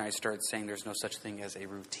Richard and I started saying there's no such thing as a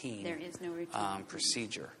routine. There is no routine.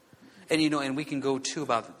 Procedure. And, and we can go, too,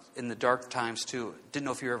 about in the dark times, too. Didn't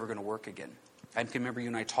know if you were ever going to work again. I can remember you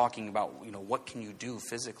and I talking about, what can you do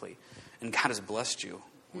physically? And God has blessed you,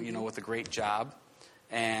 with a great job.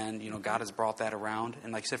 And, God has brought that around.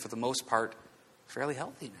 And like I said, for the most part, fairly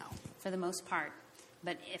healthy now. For the most part.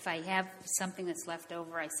 But if I have something that's left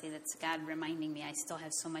over, I say that's God reminding me I still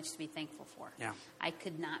have so much to be thankful for. Yeah. I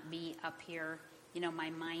could not be up here. My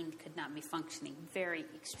mind could not be functioning very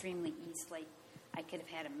extremely easily. I could have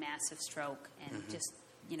had a massive stroke and just,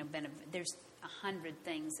 there's 100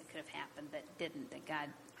 things that could have happened that didn't, that God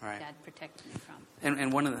protected me from.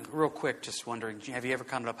 And one of the, real quick, just wondering, have you ever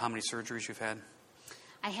counted up how many surgeries you've had?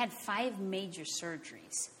 I had 5 major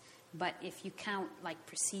surgeries. But if you count, like,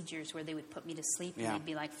 procedures where they would put me to sleep and they'd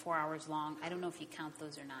be, like, 4 hours long, I don't know if you count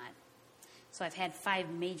those or not. So I've had 5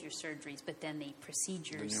 major surgeries, but then the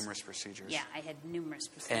procedures. The numerous procedures. Yeah, I had numerous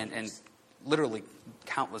procedures. And literally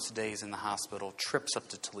countless days in the hospital, trips up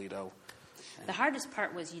to Toledo. The hardest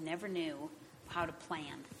part was you never knew how to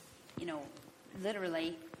plan.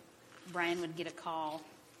 Literally, Brian would get a call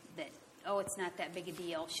that, it's not that big a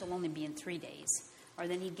deal. She'll only be in 3 days. Or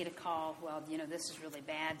then he'd get a call, well, this is really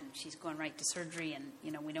bad, and she's going right to surgery, and,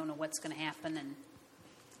 we don't know what's going to happen. And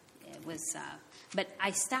it was, but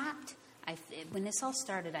I stopped. When this all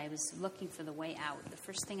started, I was looking for the way out. The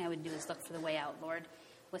first thing I would do is look for the way out. Lord,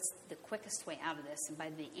 what's the quickest way out of this? And by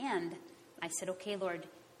the end, I said, okay, Lord,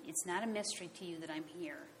 it's not a mystery to you that I'm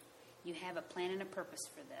here. You have a plan and a purpose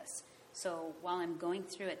for this. So while I'm going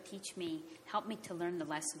through it, help me to learn the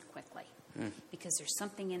lesson quickly. Because there's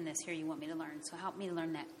something in this here you want me to learn. So help me to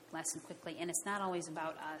learn that lesson quickly. And it's not always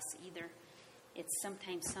about us either. It's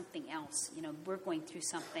sometimes something else. We're going through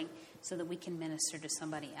something so that we can minister to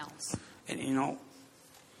somebody else. And,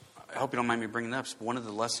 I hope you don't mind me bringing it up. One of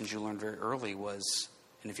the lessons you learned very early was,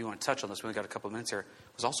 and if you want to touch on this, we only got a couple of minutes here,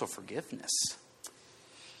 was also forgiveness.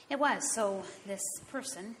 It was. So this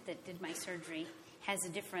person that did my surgery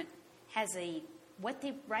what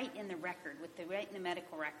they write in the record, what they write in the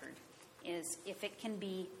medical record, is if it can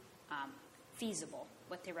be feasible,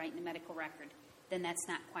 what they write in the medical record, then that's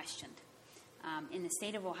not questioned. In the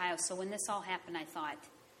state of Ohio, so when this all happened, I thought,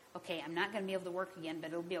 okay, I'm not going to be able to work again,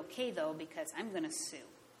 but it'll be okay, though, because I'm going to sue.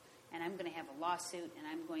 And I'm going to have a lawsuit, and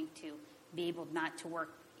I'm going to be able not to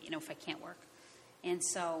work, if I can't work. And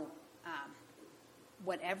so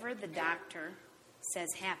whatever the doctor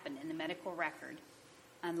says happened in the medical record,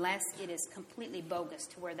 unless it is completely bogus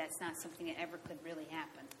to where that's not something that ever could really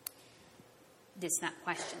happen, it's not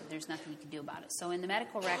questioned. There's nothing you can do about it. So in the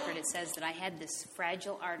medical record, it says that I had this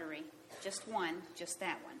fragile artery, just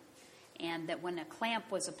that one, and that when a clamp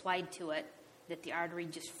was applied to it, that the artery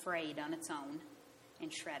just frayed on its own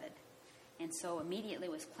and shredded. And so immediately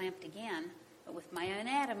it was clamped again, but with my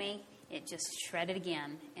anatomy, it just shredded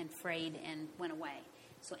again and frayed and went away.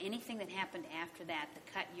 So anything that happened after that,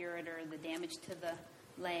 the cut ureter, the damage to the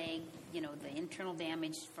leg, the internal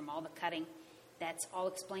damage from all the cutting, that's all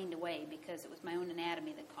explained away because it was my own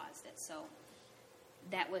anatomy that caused it. So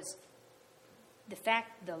that was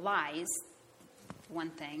the lies, one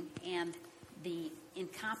thing, and the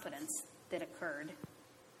incompetence that occurred.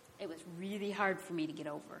 It was really hard for me to get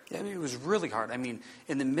over. Yeah, it was really hard.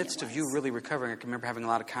 In the midst of you really recovering, I can remember having a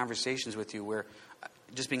lot of conversations with you where,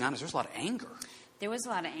 just being honest, there's a lot of anger. There was a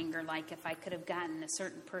lot of anger. Like if I could have gotten a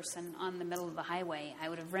certain person on the middle of the highway, I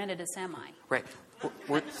would have rented a semi. Right. To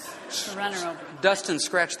run her over. Dustin,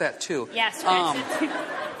 scratch that too. Yeah, scratch it too.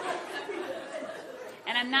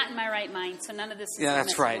 And I'm not in my right mind, so none of this is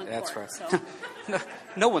that's right. So.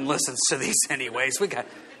 No one listens to these anyways.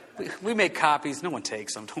 We make copies. No one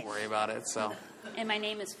takes them. Don't worry about it. So. And my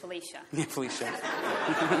name is Felicia. Yeah, Felicia.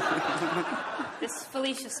 This is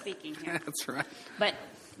Felicia speaking here. That's right.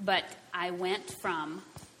 But I went from,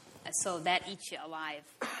 so that eats you alive,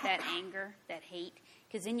 that anger, that hate,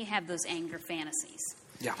 because then you have those anger fantasies.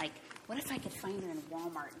 Yeah. Like, what if I could find her in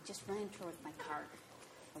Walmart and just run into her with my cart?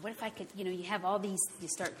 Or what if I could, you have all these, you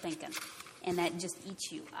start thinking, and that just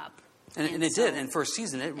eats you up. And it did. And for a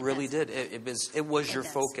season, it really did. It was your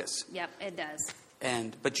focus. Yep, it does.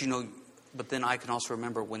 But then I can also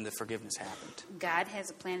remember when the forgiveness happened. God has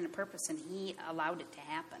a plan and a purpose, and He allowed it to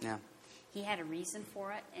happen. Yeah. He had a reason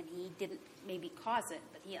for it, and He didn't maybe cause it,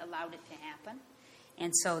 but He allowed it to happen.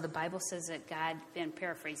 And so the Bible says that God, and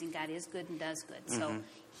paraphrasing, God is good and does good. Mm-hmm. So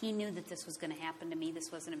He knew that this was going to happen to me. This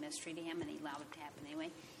wasn't a mystery to Him, and He allowed it to happen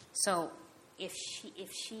anyway. So if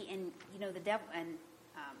she, and the devil, and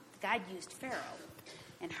God used Pharaoh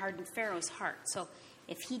and hardened Pharaoh's heart. So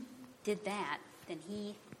if He did that, then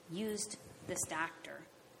he used this doctor.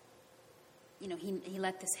 You know, he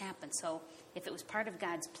let this happen. So if it was part of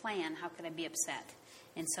God's plan, how could I be upset?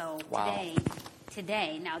 And so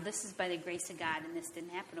today, now this is by the grace of God, and this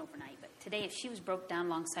didn't happen overnight, but today if she was broke down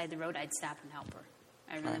alongside the road, I'd stop and help her.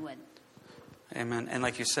 I really would. Amen. And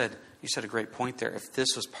like you said a great point there. If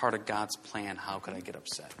this was part of God's plan, how could I get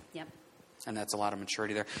upset? Yep. And that's a lot of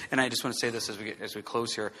maturity there. And I just want to say this as we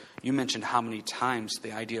close here. You mentioned how many times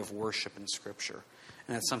the idea of worship in Scripture.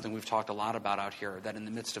 And that's something we've talked a lot about out here, that in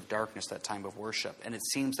the midst of darkness, that time of worship. And it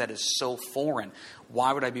seems that is so foreign.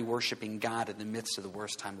 Why would I be worshiping God in the midst of the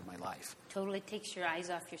worst time of my life? Totally takes your eyes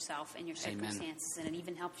off yourself and your circumstances, and it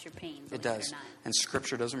even helps your pain. It does. And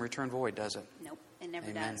Scripture doesn't return void, does it? Nope, it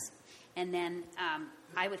never does. And then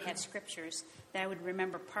I would have scriptures that I would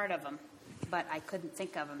remember part of them, but I couldn't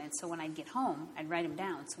think of them. And so when I'd get home, I'd write them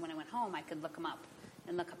down. So when I went home, I could look them up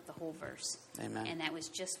and look up the whole verse. Amen. And that was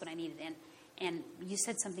just what I needed. And you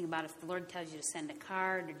said something about if the Lord tells you to send a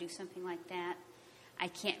card or do something like that.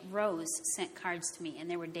 Rose sent cards to me,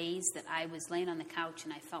 and there were days that I was laying on the couch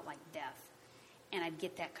and I felt like death. And I'd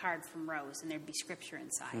get that card from Rose, and there'd be scripture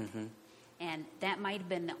inside. Mm-hmm. And that might have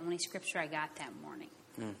been the only scripture I got that morning.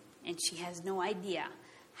 Mm. And she has no idea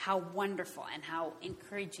how wonderful and how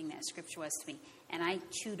encouraging that scripture was to me. And I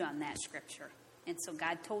chewed on that scripture. And so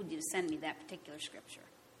God told you to send me that particular scripture.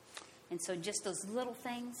 And so just those little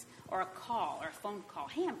things, or a call, or a phone call.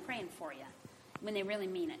 Hey, I'm praying for you. When they really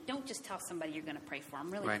mean it. Don't just tell somebody you're going to pray for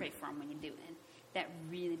them. Really pray for them when you do. And that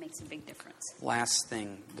really makes a big difference. Last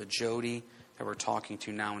thing, the Jody that we're talking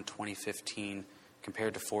to now in 2015,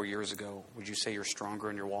 compared to 4 years ago, would you say you're stronger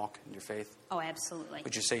in your walk, in your faith? Oh, absolutely.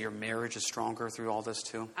 Would you say your marriage is stronger through all this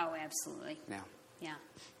too? Oh, absolutely. Yeah.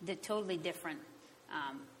 They're totally different.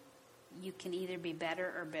 You can either be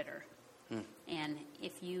better or bitter. And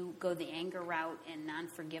if you go the anger route and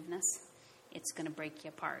non-forgiveness, it's going to break you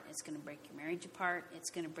apart. It's going to break your marriage apart. It's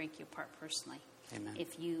going to break you apart personally. Amen.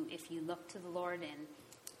 If you look to the Lord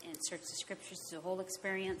and search the Scriptures through the whole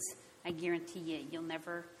experience, I guarantee you'll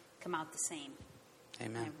never come out the same.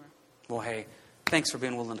 Amen. Never. Well, hey, thanks for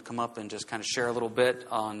being willing to come up and just kind of share a little bit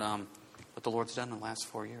on what the Lord's done in the last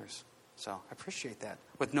 4 years. So I appreciate that,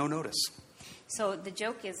 with no notice. So the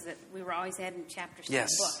joke is that we were always adding chapters to the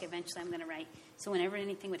book. Eventually I'm going to write. So whenever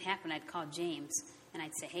anything would happen, I'd call James, and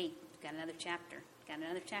I'd say, hey, got another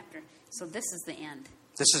chapter. So this is the end.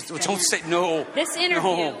 This is, don't say, no. This interview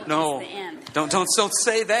is the end. Don't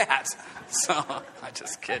say that. So, I'm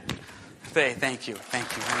just kidding. Faye, thank you.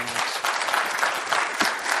 Thank you very much.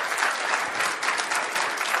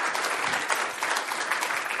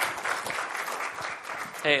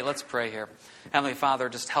 Hey, let's pray here. Heavenly Father,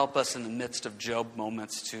 just help us in the midst of Job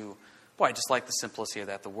moments to, I just like the simplicity of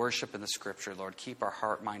that, the worship in the Scripture, Lord. Keep our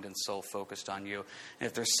heart, mind, and soul focused on you. And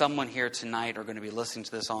if there's someone here tonight or going to be listening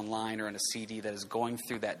to this online or in a CD that is going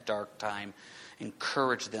through that dark time,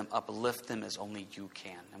 encourage them, uplift them as only you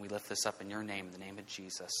can. And we lift this up in your name, in the name of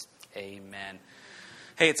Jesus. Amen.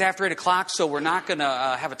 Hey, it's after 8 o'clock, so we're not going to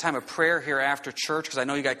have a time of prayer here after church because I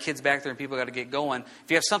know you got kids back there and people got to get going.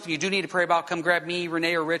 If you have something you do need to pray about, come grab me,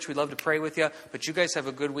 Renee, or Rich. We'd love to pray with you. But you guys have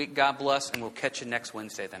a good week. God bless, and we'll catch you next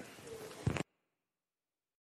Wednesday then.